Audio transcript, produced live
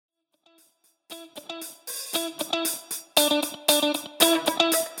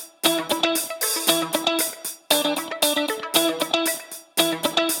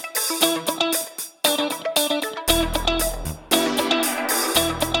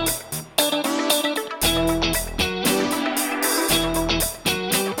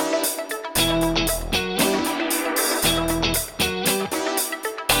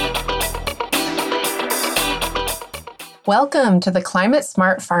Welcome to the Climate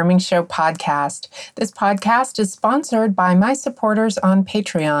Smart Farming Show podcast. This podcast is sponsored by my supporters on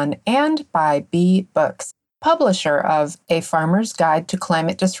Patreon and by Bee Books, publisher of A Farmer's Guide to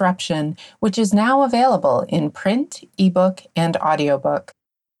Climate Disruption, which is now available in print, ebook, and audiobook.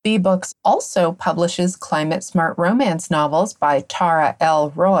 Bee Books also publishes climate smart romance novels by Tara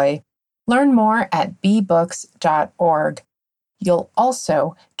L. Roy. Learn more at beebooks.org. You'll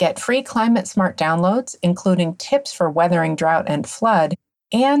also get free climate smart downloads, including tips for weathering drought and flood,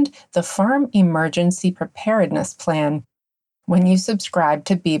 and the Farm Emergency Preparedness Plan. When you subscribe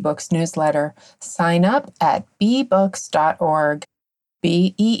to Bee Books newsletter, sign up at beebooks.org,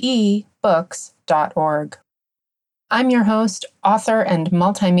 B-E-E books.org. I'm your host, author, and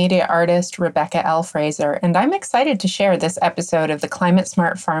multimedia artist, Rebecca L. Fraser, and I'm excited to share this episode of the Climate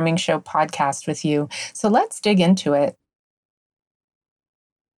Smart Farming Show podcast with you. So let's dig into it.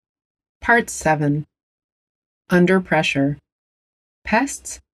 Part 7. Under Pressure.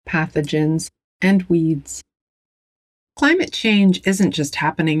 Pests, Pathogens, and Weeds. Climate change isn't just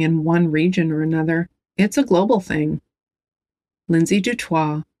happening in one region or another. It's a global thing. Lindsay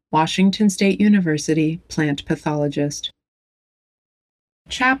Dutoit, Washington State University plant pathologist.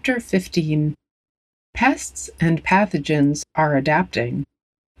 Chapter 15. Pests and Pathogens are adapting.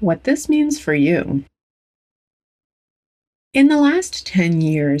 What this means for you. In the last 10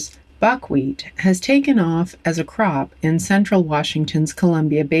 years, buckwheat has taken off as a crop in central Washington's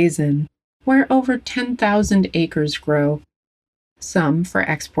Columbia Basin, where over 10,000 acres grow, some for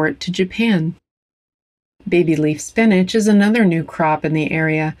export to Japan. Baby leaf spinach is another new crop in the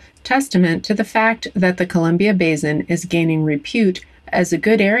area, testament to the fact that the Columbia Basin is gaining repute as a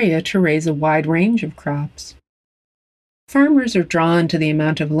good area to raise a wide range of crops. Farmers are drawn to the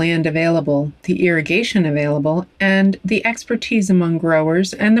amount of land available, the irrigation available, and the expertise among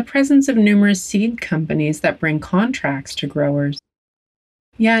growers and the presence of numerous seed companies that bring contracts to growers.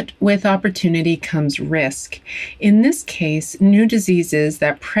 Yet, with opportunity comes risk. In this case, new diseases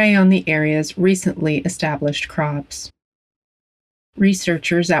that prey on the area's recently established crops.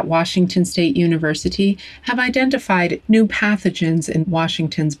 Researchers at Washington State University have identified new pathogens in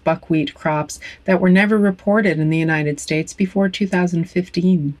Washington's buckwheat crops that were never reported in the United States before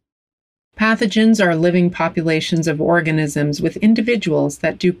 2015. Pathogens are living populations of organisms with individuals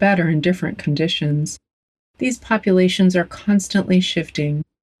that do better in different conditions. These populations are constantly shifting.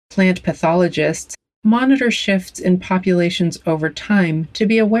 Plant pathologists monitor shifts in populations over time to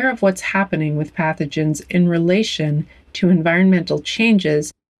be aware of what's happening with pathogens in relation to environmental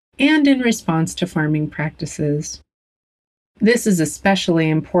changes and in response to farming practices. This is especially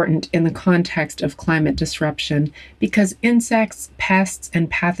important in the context of climate disruption because insects, pests,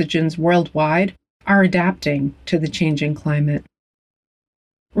 and pathogens worldwide are adapting to the changing climate.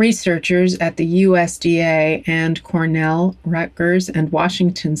 Researchers at the USDA and Cornell, Rutgers, and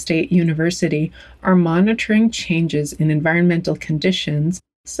Washington State University are monitoring changes in environmental conditions,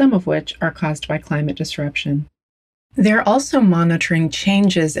 some of which are caused by climate disruption. They're also monitoring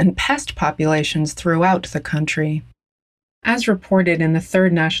changes in pest populations throughout the country. As reported in the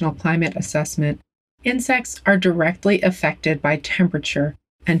third National Climate Assessment, insects are directly affected by temperature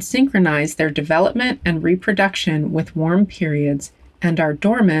and synchronize their development and reproduction with warm periods and are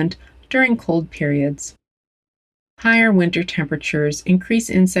dormant during cold periods. Higher winter temperatures increase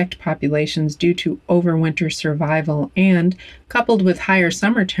insect populations due to overwinter survival and, coupled with higher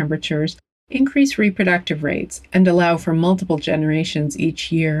summer temperatures, increase reproductive rates and allow for multiple generations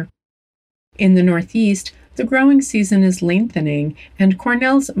each year. In the Northeast, the growing season is lengthening, and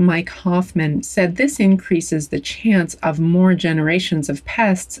Cornell's Mike Hoffman said this increases the chance of more generations of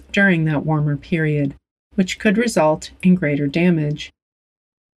pests during that warmer period, which could result in greater damage.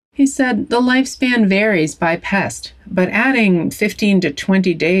 He said the lifespan varies by pest, but adding 15 to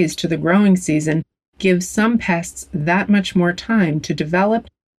 20 days to the growing season gives some pests that much more time to develop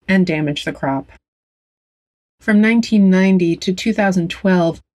and damage the crop. From 1990 to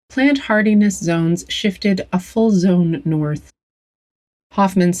 2012, plant hardiness zones shifted a full zone north.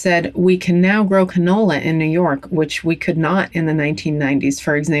 Hoffman said, "We can now grow canola in New York, which we could not in the 1990s,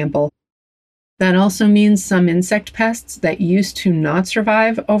 for example. That also means some insect pests that used to not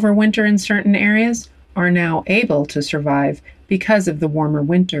survive over winter in certain areas are now able to survive because of the warmer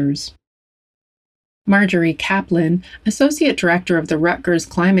winters." Marjorie Kaplan, Associate Director of the Rutgers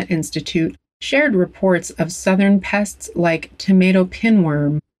Climate Institute, shared reports of southern pests like tomato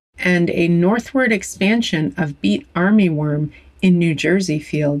pinworm and a northward expansion of beet armyworm in New Jersey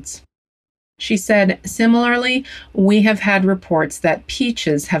fields. She said, "Similarly, we have had reports that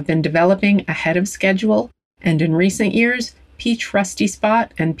peaches have been developing ahead of schedule, and in recent years, peach rusty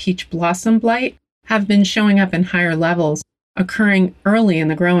spot and peach blossom blight have been showing up in higher levels, occurring early in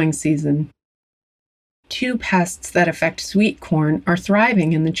the growing season. Two pests that affect sweet corn are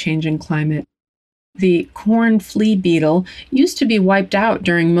thriving in the changing climate. The corn flea beetle used to be wiped out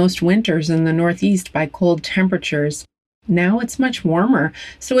during most winters in the Northeast by cold temperatures. Now it's much warmer,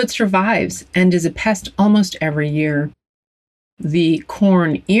 so it survives and is a pest almost every year. The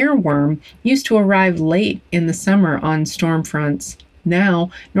corn earworm used to arrive late in the summer on storm fronts. Now,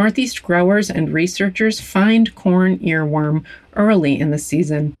 Northeast growers and researchers find corn earworm early in the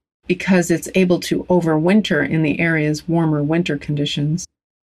season because it's able to overwinter in the area's warmer winter conditions.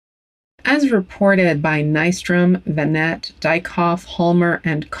 As reported by Nystrom, Vanette, Dykhoff, Halmer,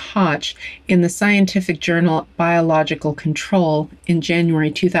 and Koch in the scientific journal Biological Control in January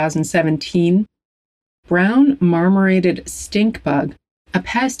 2017, brown marmorated stink bug, a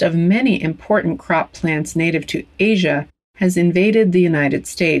pest of many important crop plants native to Asia, has invaded the United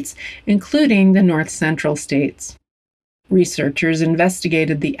States, including the north central states. Researchers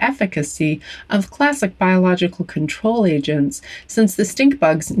investigated the efficacy of classic biological control agents, since the stink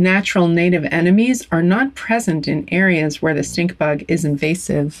bug's natural native enemies are not present in areas where the stink bug is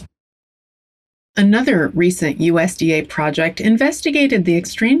invasive. Another recent USDA project investigated the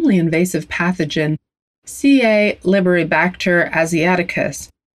extremely invasive pathogen C. Liberibacter asiaticus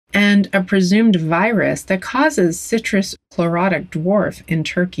and a presumed virus that causes citrus chlorotic dwarf in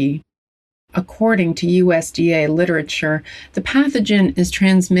Turkey. According to USDA literature, the pathogen is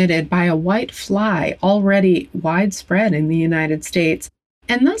transmitted by a white fly already widespread in the United States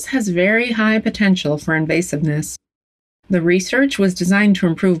and thus has very high potential for invasiveness. The research was designed to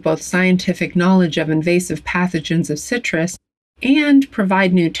improve both scientific knowledge of invasive pathogens of citrus and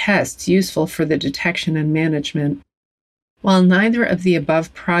provide new tests useful for the detection and management. While neither of the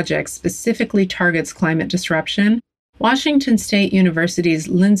above projects specifically targets climate disruption, Washington State University's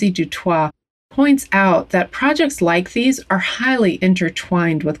Lindsay Dutoit points out that projects like these are highly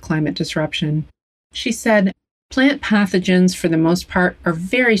intertwined with climate disruption. She said, plant pathogens, for the most part, are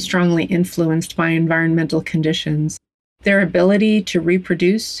very strongly influenced by environmental conditions. Their ability to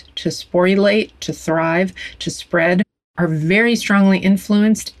reproduce, to sporulate, to thrive, to spread are very strongly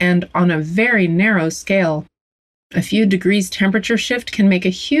influenced and on a very narrow scale. A few degrees temperature shift can make a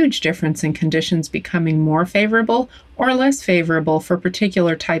huge difference in conditions becoming more favorable or less favorable for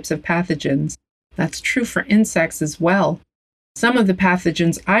particular types of pathogens. That's true for insects as well. Some of the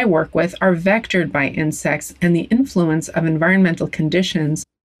pathogens I work with are vectored by insects and the influence of environmental conditions,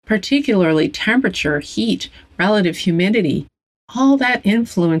 particularly temperature, heat, relative humidity. All that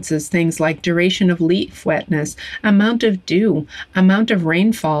influences things like duration of leaf wetness, amount of dew, amount of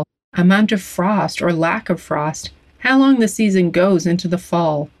rainfall, amount of frost or lack of frost, how long the season goes into the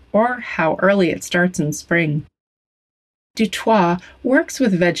fall, or how early it starts in spring. Dutoit works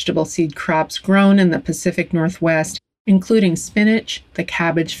with vegetable seed crops grown in the Pacific Northwest, including spinach, the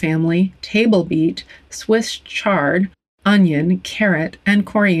cabbage family, table beet, Swiss chard, onion, carrot, and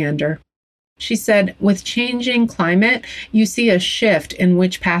coriander. She said, with changing climate, you see a shift in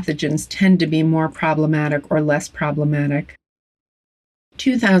which pathogens tend to be more problematic or less problematic.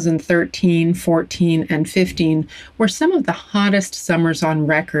 2013, 14, and 15 were some of the hottest summers on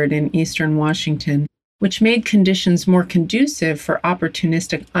record in eastern Washington, which made conditions more conducive for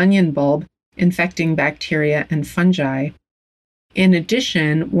opportunistic onion bulb infecting bacteria and fungi. In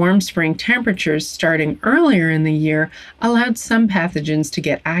addition, warm spring temperatures starting earlier in the year allowed some pathogens to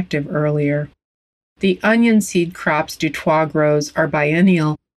get active earlier. The onion seed crops Dutoit grows are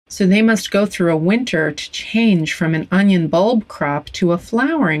biennial, so they must go through a winter to change from an onion bulb crop to a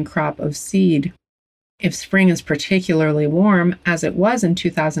flowering crop of seed. If spring is particularly warm, as it was in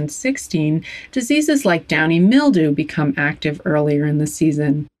 2016, diseases like downy mildew become active earlier in the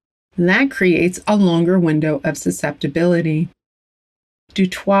season. That creates a longer window of susceptibility.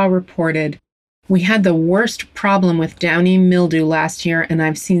 Dutoit reported, "We had the worst problem with downy mildew last year, and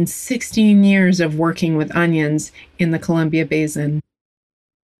I've seen 16 years of working with onions in the Columbia Basin."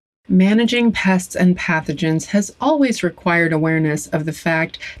 Managing pests and pathogens has always required awareness of the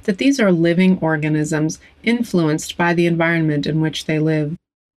fact that these are living organisms influenced by the environment in which they live.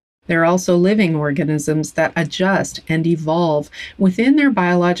 They're also living organisms that adjust and evolve within their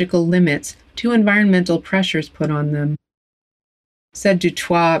biological limits to environmental pressures put on them. Said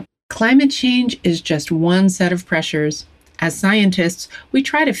Dutoit, climate change is just one set of pressures. As scientists, we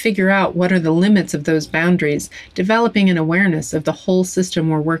try to figure out what are the limits of those boundaries, developing an awareness of the whole system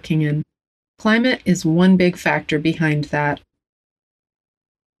we're working in. Climate is one big factor behind that.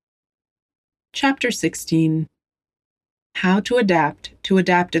 Chapter 16. How to adapt to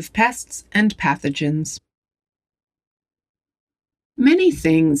adaptive pests and pathogens. Many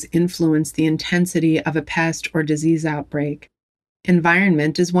things influence the intensity of a pest or disease outbreak.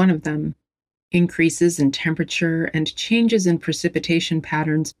 Environment is one of them. Increases in temperature and changes in precipitation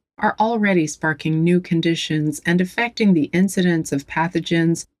patterns are already sparking new conditions and affecting the incidence of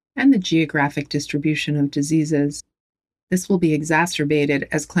pathogens and the geographic distribution of diseases. This will be exacerbated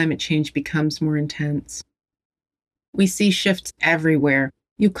as climate change becomes more intense. We see shifts everywhere.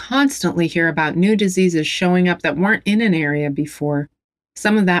 You constantly hear about new diseases showing up that weren't in an area before.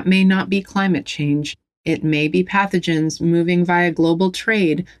 Some of that may not be climate change. It may be pathogens moving via global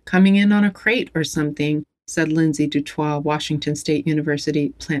trade, coming in on a crate or something, said Lindsay Dutoit, Washington State University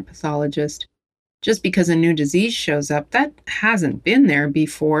plant pathologist. Just because a new disease shows up that hasn't been there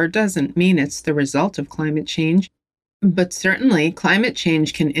before doesn't mean it's the result of climate change. But certainly, climate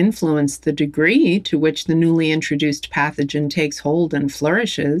change can influence the degree to which the newly introduced pathogen takes hold and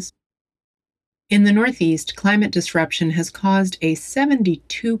flourishes. In the Northeast, climate disruption has caused a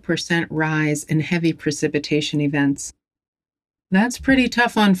 72% rise in heavy precipitation events. That's pretty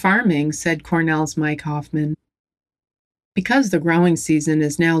tough on farming, said Cornell's Mike Hoffman. Because the growing season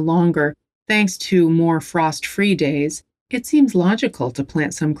is now longer, thanks to more frost-free days, it seems logical to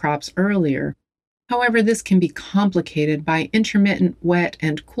plant some crops earlier. However, this can be complicated by intermittent wet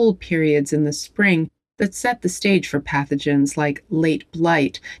and cool periods in the spring that set the stage for pathogens like late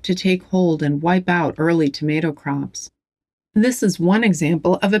blight to take hold and wipe out early tomato crops. This is one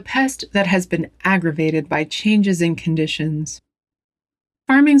example of a pest that has been aggravated by changes in conditions.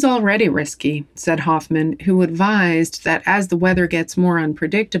 Farming's already risky, said Hoffman, who advised that as the weather gets more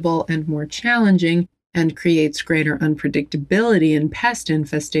unpredictable and more challenging and creates greater unpredictability in pest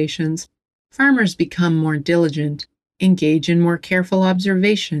infestations, farmers become more diligent, engage in more careful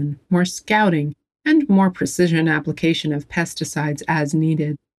observation, more scouting, and more precision application of pesticides as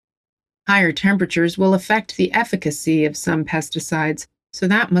needed. Higher temperatures will affect the efficacy of some pesticides, so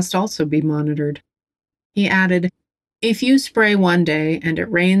that must also be monitored. He added, if you spray one day and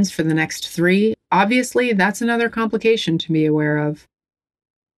it rains for the next 3, obviously that's another complication to be aware of.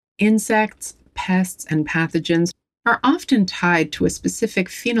 Insects, pests, and pathogens are often tied to a specific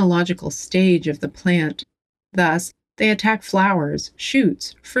phenological stage of the plant. Thus, they attack flowers,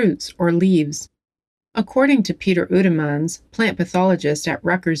 shoots, fruits, or leaves. According to Peter Udemans, plant pathologist at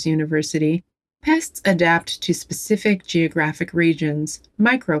Rutgers University, pests adapt to specific geographic regions,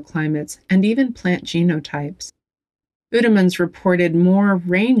 microclimates, and even plant genotypes. Udemans reported more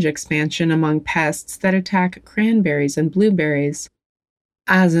range expansion among pests that attack cranberries and blueberries.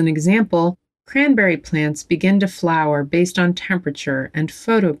 As an example, cranberry plants begin to flower based on temperature and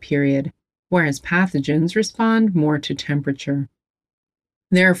photoperiod, whereas pathogens respond more to temperature.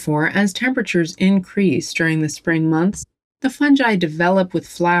 Therefore, as temperatures increase during the spring months, the fungi develop with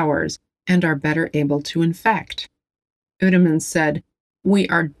flowers and are better able to infect. Udemans said, we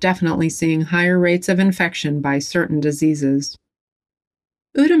are definitely seeing higher rates of infection by certain diseases.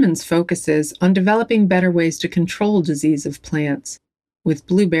 Udemans focuses on developing better ways to control disease of plants. With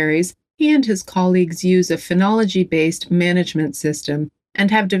blueberries, he and his colleagues use a phenology-based management system and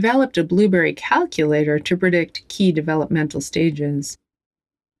have developed a blueberry calculator to predict key developmental stages.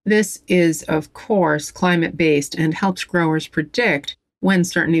 This is, of course, climate-based and helps growers predict when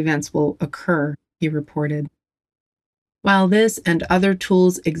certain events will occur, he reported. While this and other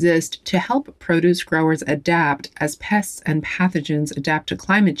tools exist to help produce growers adapt as pests and pathogens adapt to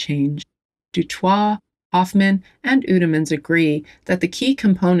climate change, Dutoit, Hoffman, and Udemans agree that the key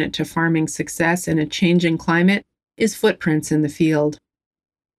component to farming success in a changing climate is footprints in the field.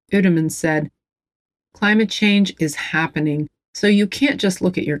 Udemans said, climate change is happening, so you can't just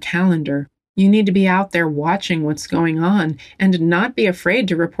look at your calendar. You need to be out there watching what's going on and not be afraid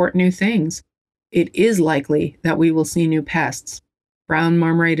to report new things. It is likely that we will see new pests. Brown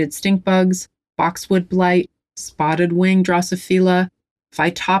marmorated stink bugs, boxwood blight, spotted wing Drosophila,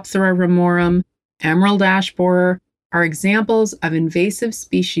 Phytophthora ramorum, emerald ash borer are examples of invasive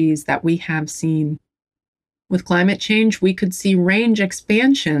species that we have seen. With climate change, we could see range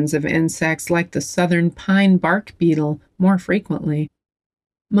expansions of insects like the southern pine bark beetle more frequently.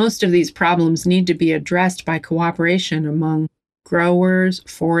 Most of these problems need to be addressed by cooperation among growers,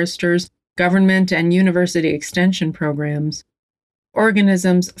 foresters, government, and university extension programs.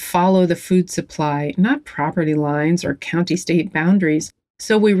 Organisms follow the food supply, not property lines or county-state boundaries,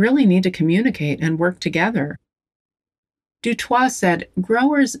 so we really need to communicate and work together. Dutoit said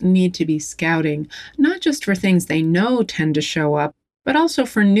growers need to be scouting, not just for things they know tend to show up, but also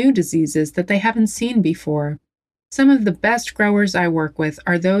for new diseases that they haven't seen before. Some of the best growers I work with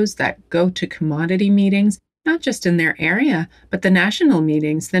are those that go to commodity meetings not just in their area, but the national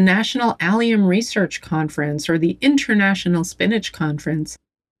meetings, the National Allium Research Conference, or the International Spinach Conference.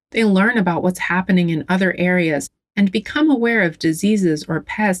 They learn about what's happening in other areas and become aware of diseases or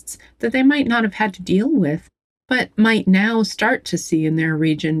pests that they might not have had to deal with, but might now start to see in their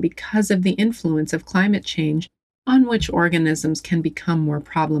region because of the influence of climate change on which organisms can become more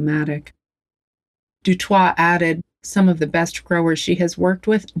problematic. Dutoit added, some of the best growers she has worked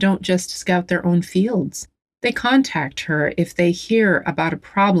with don't just scout their own fields. They contact her if they hear about a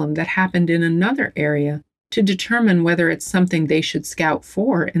problem that happened in another area to determine whether it's something they should scout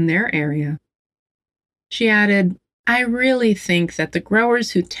for in their area. She added, I really think that the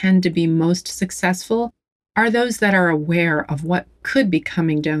growers who tend to be most successful are those that are aware of what could be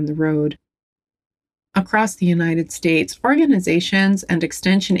coming down the road. Across the United States, organizations and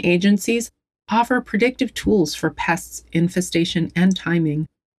extension agencies offer predictive tools for pests, infestation, and timing.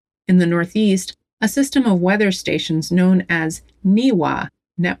 In the Northeast, a system of weather stations known as NEWA,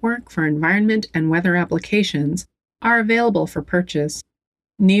 Network for Environment and Weather Applications, are available for purchase.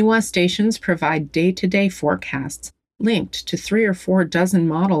 NEWA stations provide day-to-day forecasts linked to 3 or 4 dozen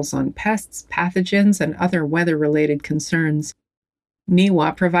models on pests, pathogens, and other weather-related concerns.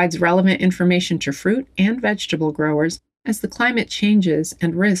 NEWA provides relevant information to fruit and vegetable growers as the climate changes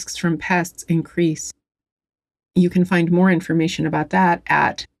and risks from pests increase. You can find more information about that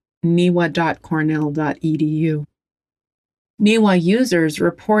at newa.cornell.edu. NEWA users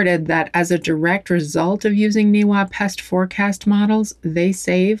reported that as a direct result of using NEWA pest forecast models, they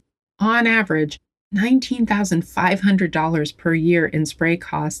save, on average, $19,500 per year in spray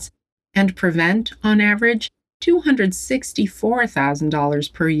costs and prevent, on average,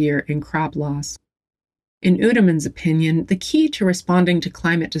 $264,000 per year in crop loss. In Udeman's opinion, the key to responding to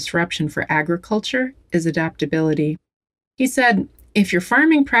climate disruption for agriculture is adaptability. He said, if your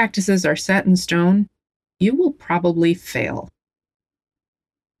farming practices are set in stone, you will probably fail.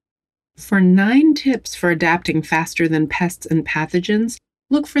 For 9 tips for adapting faster than pests and pathogens,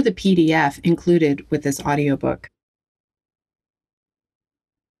 look for the PDF included with this audiobook.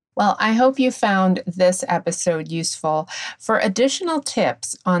 Well, I hope you found this episode useful. For additional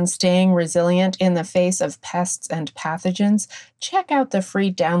tips on staying resilient in the face of pests and pathogens, check out the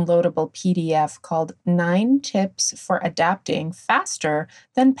free downloadable PDF called 9 Tips for Adapting Faster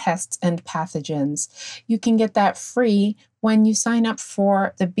Than Pests and Pathogens. You can get that free when you sign up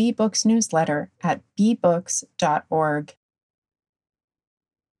for the bBooks newsletter at bbooks.org.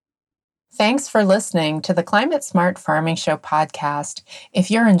 Thanks for listening to the Climate Smart Farming Show podcast.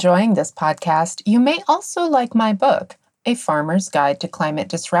 If you're enjoying this podcast, you may also like my book, A Farmer's Guide to Climate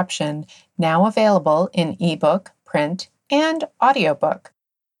Disruption, now available in ebook, print, and audiobook.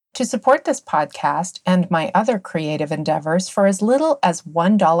 To support this podcast and my other creative endeavors for as little as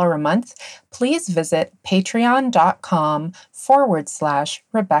 $1 a month, please visit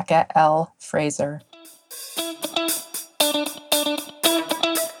patreon.com/Rebecca L. Fraser.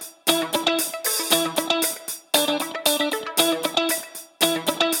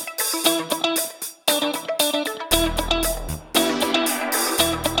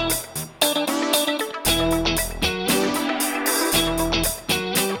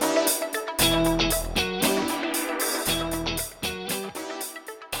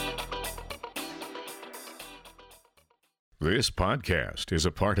 This podcast is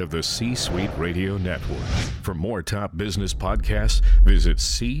a part of the C-Suite Radio Network. For more top business podcasts, visit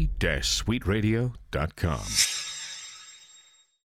c-suiteradio.com.